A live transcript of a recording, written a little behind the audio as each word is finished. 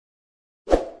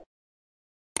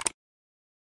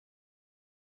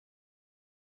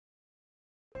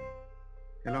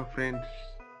Hello friends,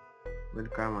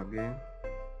 welcome again.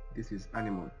 This is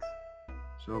ANIMOT.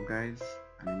 So guys,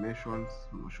 animations,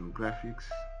 motion graphics,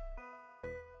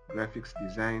 graphics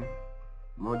design,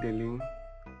 modeling,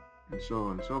 and so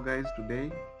on. So guys,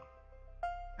 today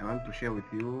I want to share with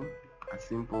you a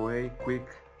simple way, quick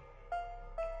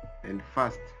and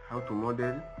fast, how to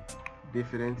model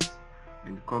different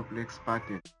and complex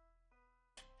patterns.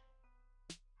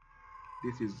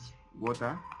 This is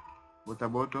water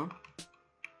bottle,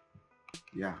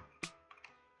 yeah,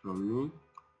 from me.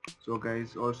 So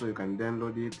guys, also you can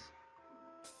download it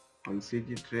on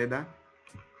CG Trader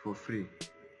for free.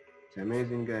 It's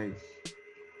amazing guys.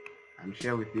 I'm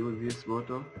sharing with you this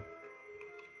bottle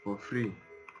for free.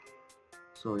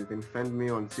 So you can find me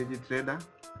on CG Trader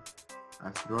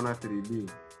as Rona 3D.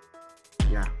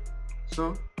 Yeah.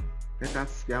 So let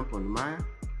us jump on Maya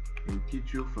and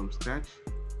teach you from scratch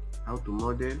how to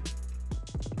model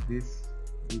this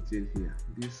detail here,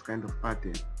 this kind of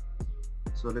pattern.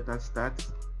 So let us start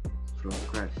from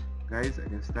scratch. Guys, I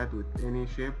can start with any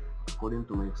shape according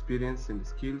to my experience and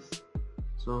skills.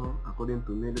 So according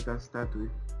to me, let us start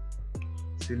with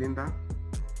cylinder.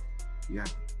 Yeah,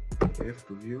 F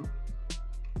to view,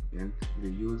 and they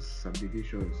use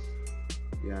subdivisions.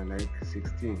 Yeah, like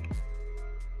 16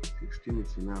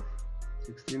 is enough.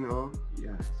 16 or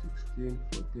yeah, 16,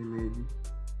 14 maybe.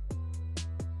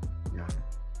 Yeah,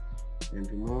 and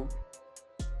remove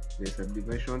the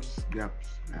subdivisions gaps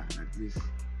like this.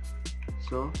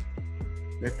 So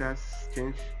let us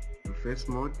change to face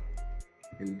mode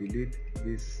and delete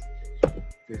these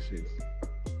faces,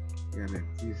 yeah,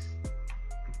 like this.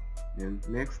 And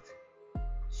next,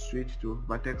 switch to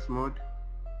vertex mode,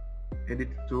 edit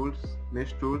tools,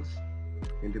 mesh tools,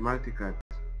 and the multicut.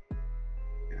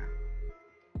 Yeah,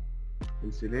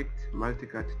 and select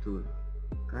multicut tool.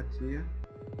 Cut here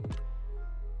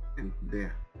and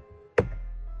there.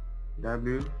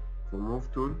 W for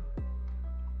move tool.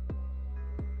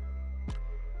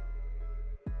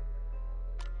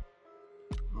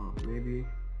 Or maybe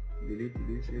delete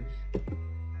this edge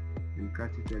and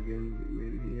cut it again,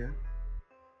 maybe here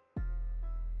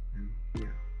and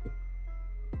here.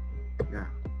 Yeah.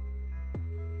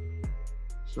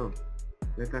 So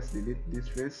let us delete this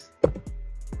face.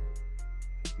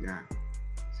 Yeah.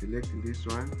 Select this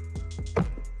one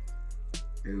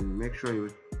and make sure you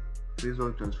freeze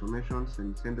all transformations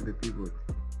and center the pivot.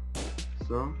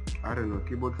 So arrow on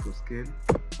keyboard for scale,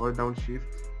 hold down shift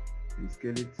and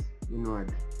scale it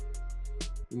inward,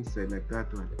 inside like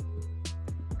that one.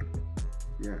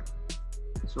 Yeah.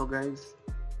 So guys,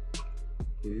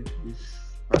 delete this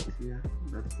part here,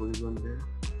 that polygon there,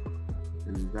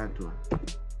 and that one.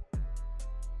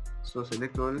 So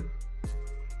select all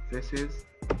faces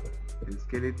and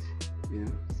scale it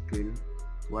in scale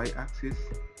y-axis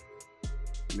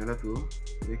in order to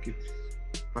make it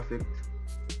perfect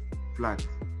flat.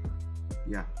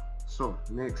 Yeah. So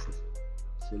next,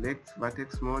 select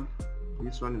vertex mode,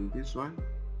 this one and this one,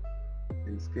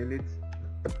 and scale it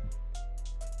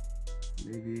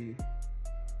maybe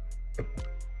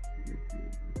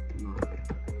no,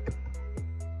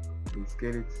 and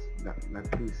scale it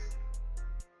like this.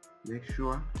 Make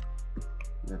sure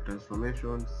the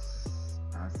transformations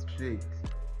are straight,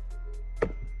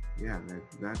 yeah,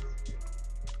 like that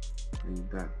and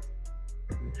that.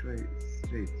 Make sure it's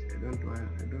straight. I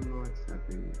don't know what's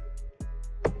happening.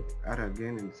 Add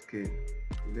again and scale.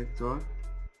 Select all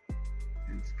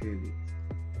and scale it.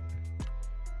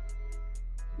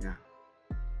 Yeah.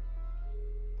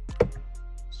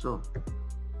 So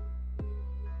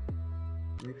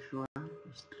make sure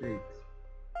it's straight.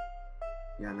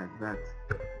 Yeah, like that.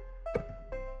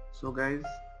 So guys,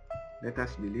 let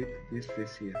us delete this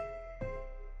face here.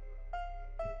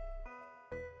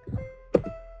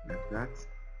 Like that.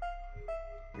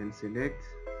 And select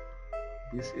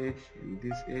this edge and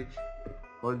this edge.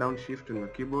 Hold down shift on your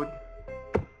keyboard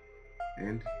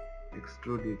and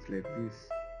extrude it like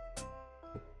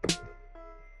this.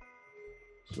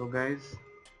 So guys,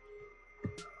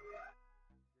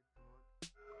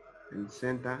 and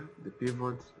center the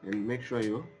pivot and make sure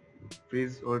you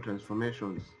freeze all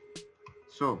transformations.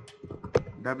 So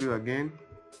W again,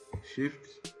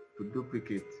 shift to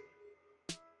duplicate,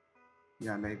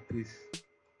 yeah, like this.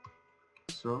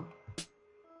 So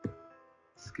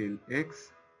scale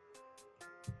X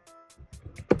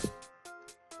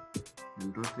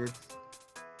and rotate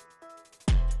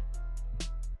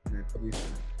like this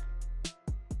one.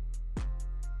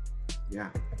 Yeah.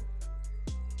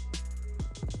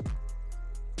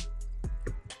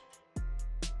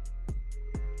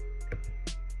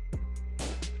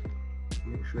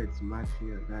 Make sure it's matched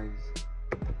here, guys.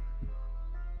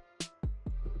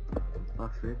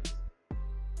 perfect.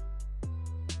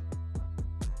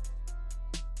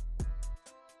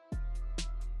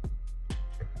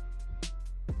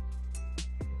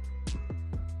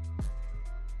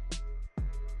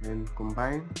 And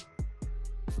combine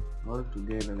all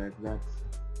together like that.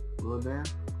 Go there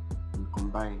and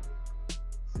combine.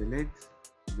 Select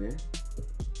the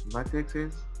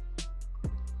vertices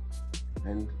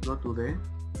and go to the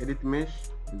edit mesh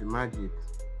and merge it.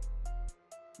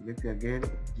 Select again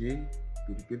G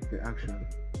to repeat the action,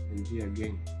 and G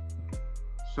again.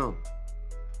 So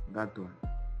that one.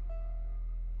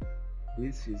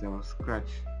 This is our scratch.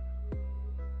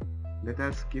 Let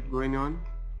us keep going on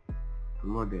to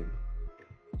model.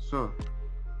 So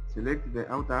select the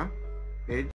outer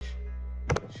edge,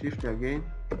 shift again,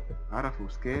 R for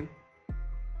scale,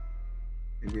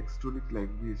 and extrude it like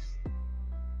this.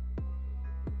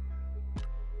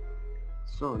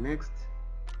 So next,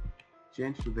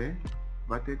 change to the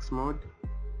vertex mode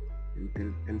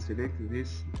and select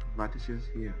these vertices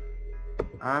here.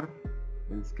 R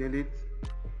and scale it,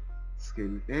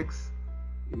 scale X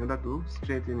in order to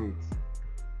straighten it.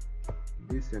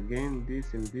 This again,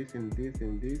 this and this and this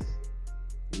and this,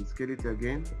 and scale it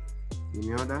again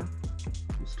in order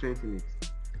to straighten it.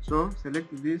 So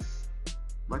select these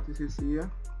vertices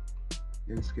here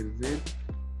and scale Z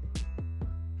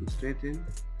to straighten,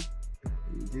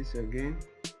 and this again,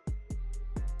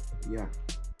 yeah,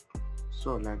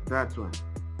 so like that one.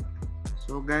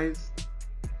 So guys,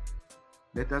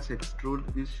 let us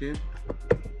extrude this shape,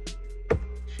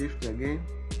 shift again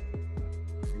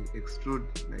and extrude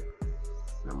like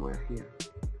somewhere here,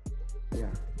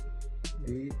 yeah,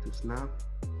 D to snap,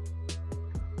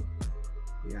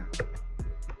 yeah.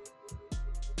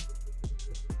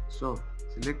 So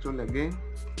select all again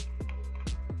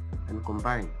and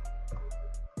combine.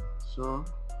 So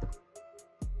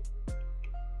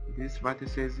these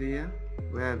vertices here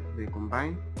where they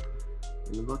combine,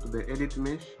 and go to the edit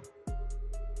mesh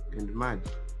and merge.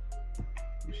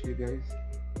 You see guys,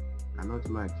 are not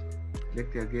merged.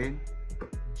 Select again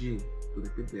G to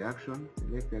repeat the action.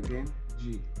 Select again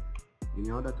G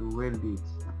in order to weld it.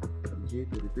 G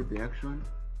to repeat the action,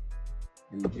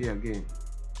 and G again.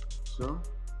 So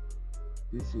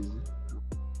this is, you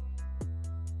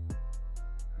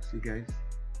see guys.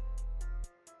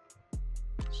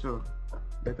 So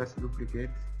let us duplicate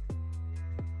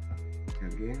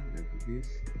again like this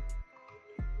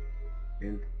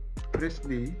and press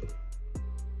D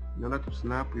in order to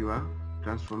snap your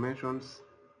transformations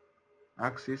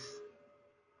axis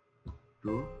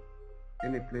to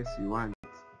any place you want.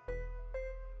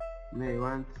 May you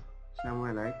want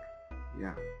somewhere like,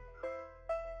 yeah,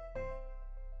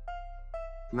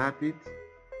 snap it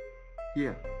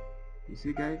here. You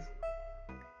see guys,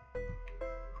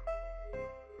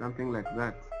 something like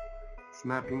that,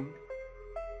 snapping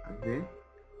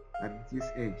at this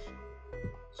edge.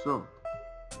 So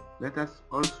let us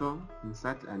also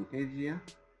insert an edge here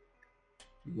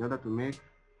in order to make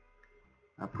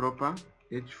a proper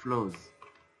edge flows.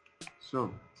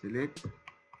 So select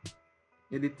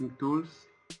edit tools,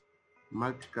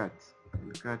 multi-cut,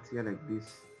 and cut here like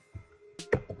this.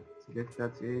 Select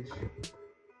that edge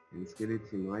and scale it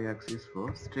in y-axis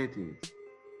for straightening it.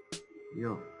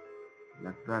 Yo,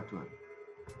 like that one.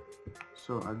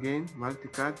 So again,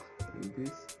 multi-cut in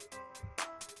this,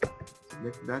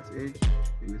 select that edge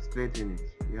and straighten it,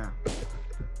 yeah,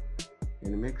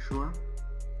 and make sure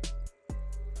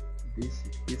this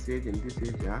edge and this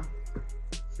edge are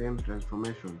same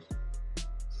transformations,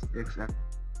 x-axis.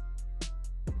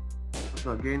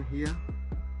 So again here,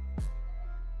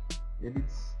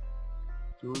 edits,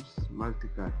 tools,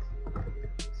 multi-cut,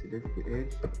 select the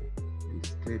edge and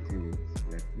straighten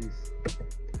it like this.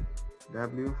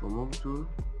 W for move tool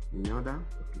in order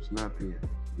to snap here,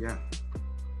 yeah.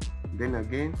 Then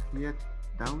again here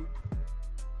down,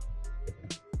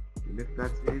 select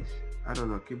that edge, add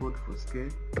on our keyboard for scale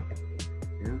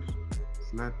and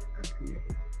snap at here,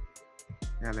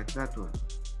 yeah, like that one.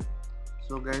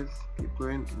 So guys, keep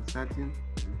going, inserting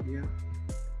in here,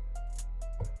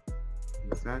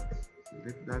 insert,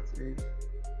 select that edge,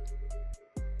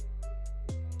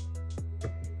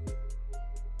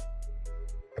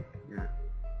 yeah.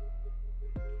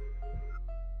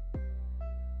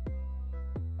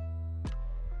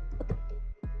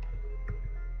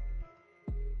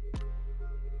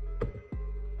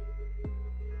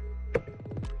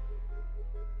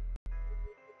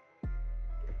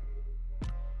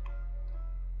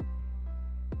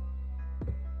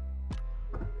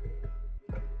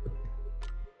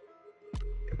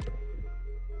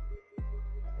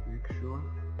 Make sure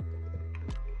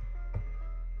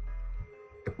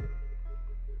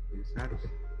insert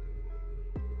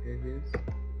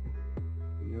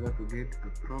to get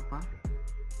a proper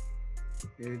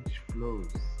edge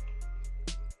flows.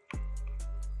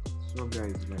 So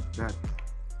guys, like that.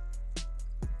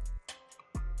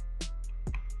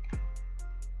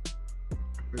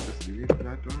 Let us delete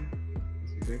that one.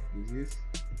 Select this,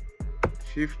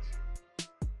 shift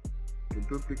to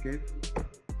duplicate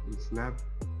and snap.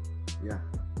 Yeah,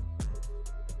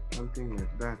 something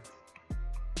like that.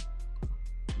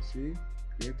 You see,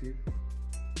 creative,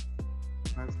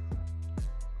 fast,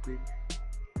 quick,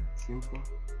 simple.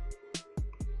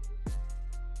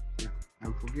 Yeah,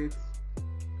 and forget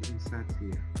to insert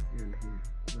here and here.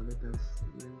 Now let us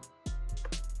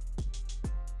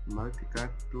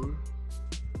multi-cut tool.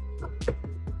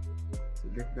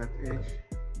 Select that edge,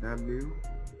 W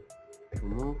to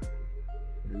move,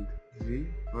 and V,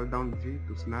 hold down V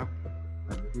to snap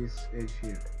at this edge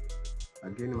here.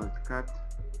 Again, multi-cut,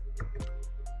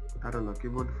 add on the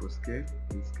keyboard for scale,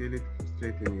 and scale it to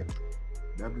straighten it.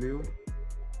 W,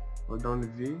 hold down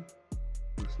V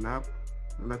to snap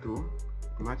in order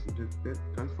to match the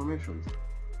transformations.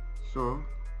 So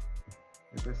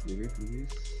let us delete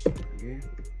this again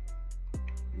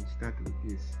and start with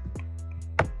this.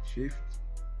 Shift,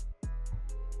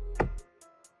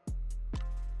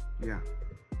 yeah,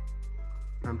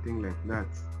 something like that.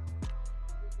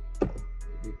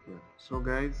 So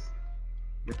guys,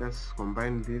 let us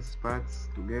combine these parts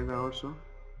together also.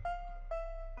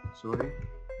 Sorry,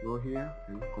 go here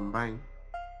and combine.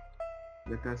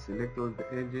 Let us select all the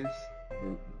edges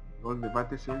and all the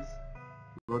vertices,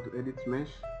 go to edit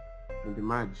mesh and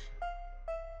merge.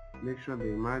 Make sure they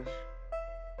merge.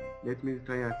 Let me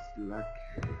try at like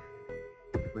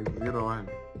 0.01.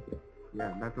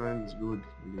 Yeah, that one is good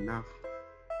enough.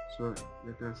 So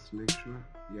let us make sure,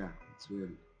 yeah, it's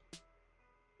well.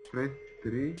 Press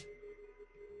 3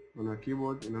 on our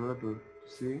keyboard in order to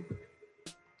see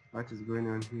what is going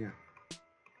on here.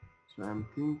 So I'm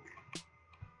think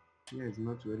here is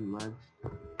not well merged.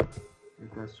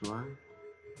 Let us one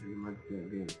and merge it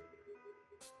again.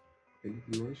 Edit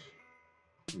mesh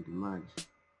and merge.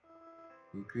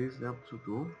 Increase up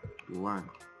to 1.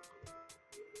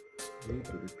 Need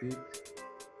to repeat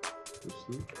to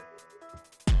see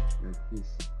like this.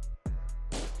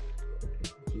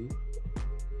 G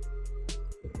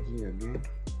again.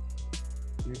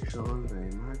 Make sure all the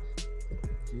image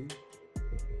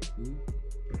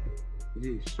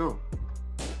G. So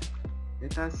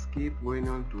let us keep going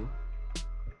on to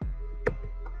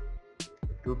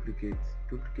duplicate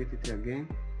it again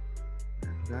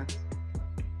like that.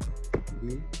 D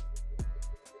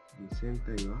and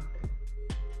center your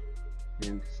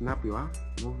and snap your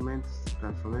movements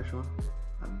transformation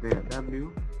at there.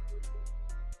 W,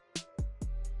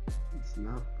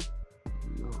 snap,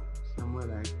 no, somewhere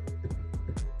like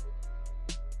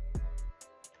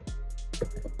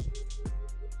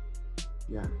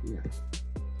yeah, here.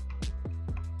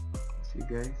 See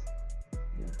guys,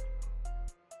 yeah,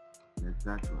 like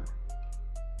that one.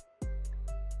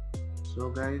 So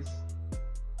guys,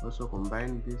 also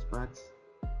combine these parts.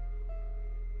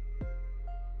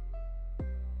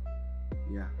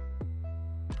 Yeah,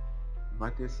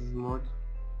 vertices mode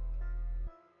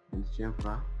and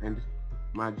chamfer and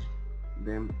merge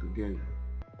them together.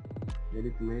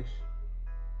 Edit mesh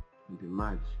and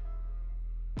merge.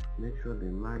 Make sure they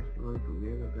merge all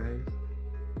together guys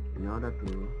in order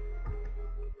to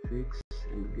fix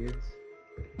and get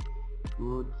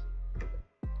good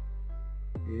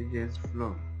edges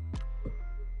flow.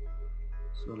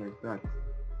 So like that,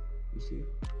 you see.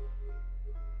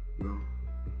 No.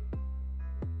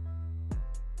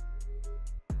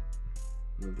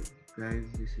 Guys,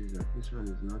 this one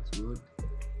is not good.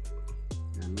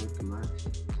 They are not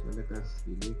matched. So let us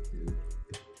delete them.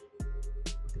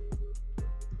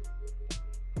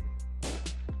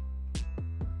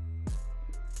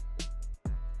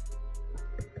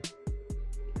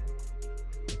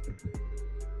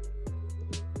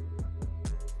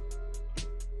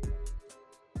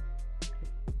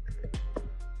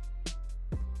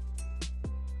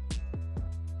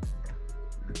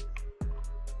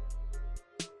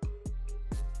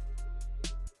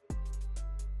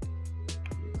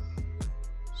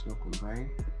 So combine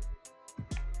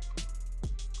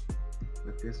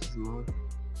the vertices mode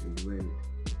and weld.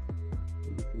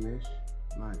 Edit mesh,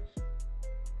 merge.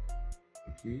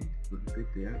 G to repeat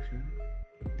the action.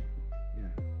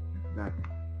 Yeah, like that.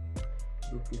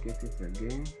 Duplicate it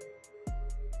again.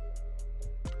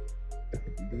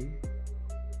 D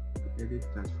to edit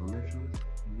transformations.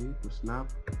 V to snap.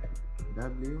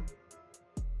 W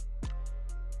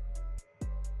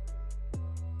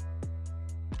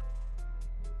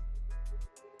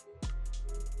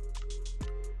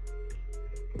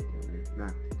like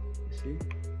that. See,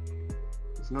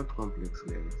 it's not complex,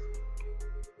 guys.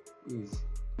 Easy,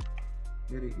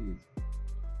 very easy.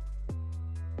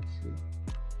 See,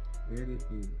 very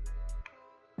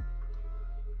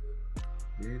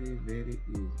easy, very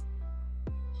easy.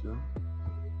 So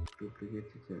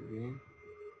duplicate it again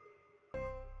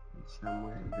and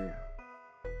somewhere there.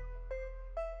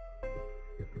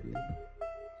 Okay.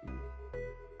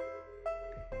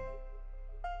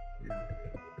 Yeah.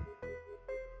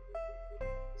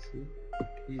 See,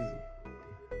 easy.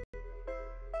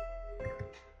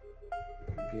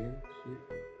 Again, shift.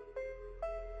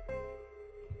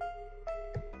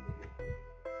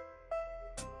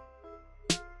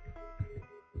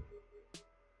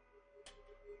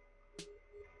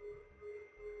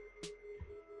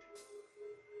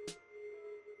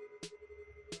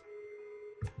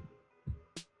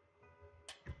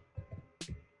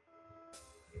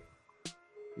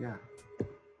 Yeah,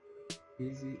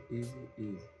 easy, easy,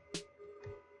 easy.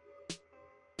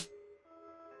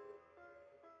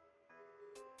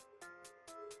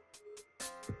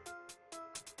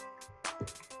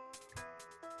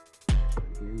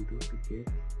 Again, duplicate.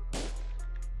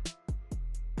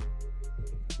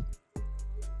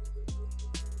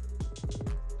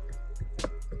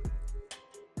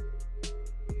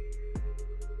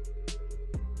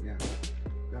 Yeah,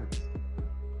 that's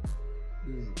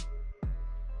easy.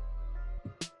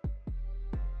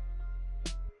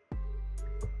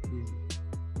 Easy.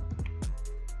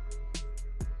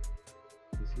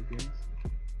 You see, guys,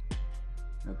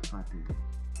 that pattern.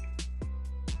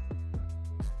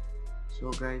 So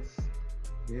guys,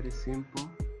 very simple,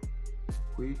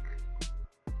 quick,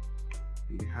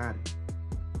 and hurry.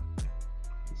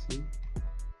 You see,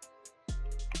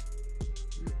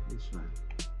 this one.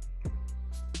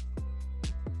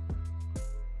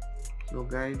 So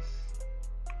guys,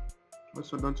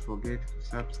 also don't forget to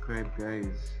subscribe,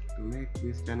 guys, to make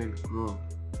this channel grow.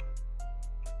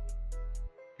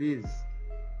 Please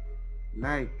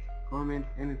like, comment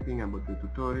anything about the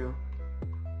tutorial,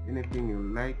 anything you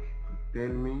like to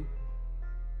tell me,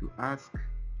 to ask,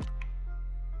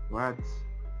 what,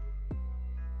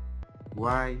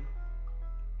 why.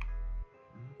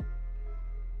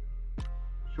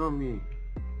 Show me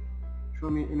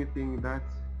anything that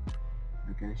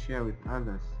I can share with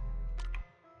others.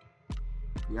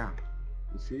 Yeah,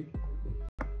 you see,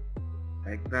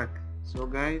 like that. So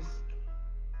guys,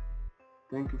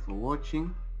 thank you for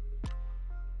watching.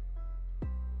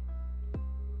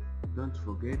 Don't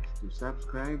forget to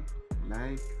subscribe,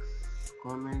 like,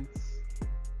 comments,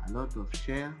 a lot of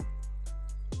share.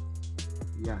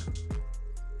 Yeah,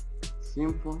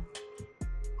 simple,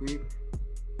 quick,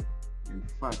 and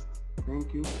fast.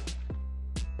 Thank you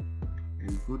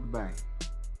and goodbye.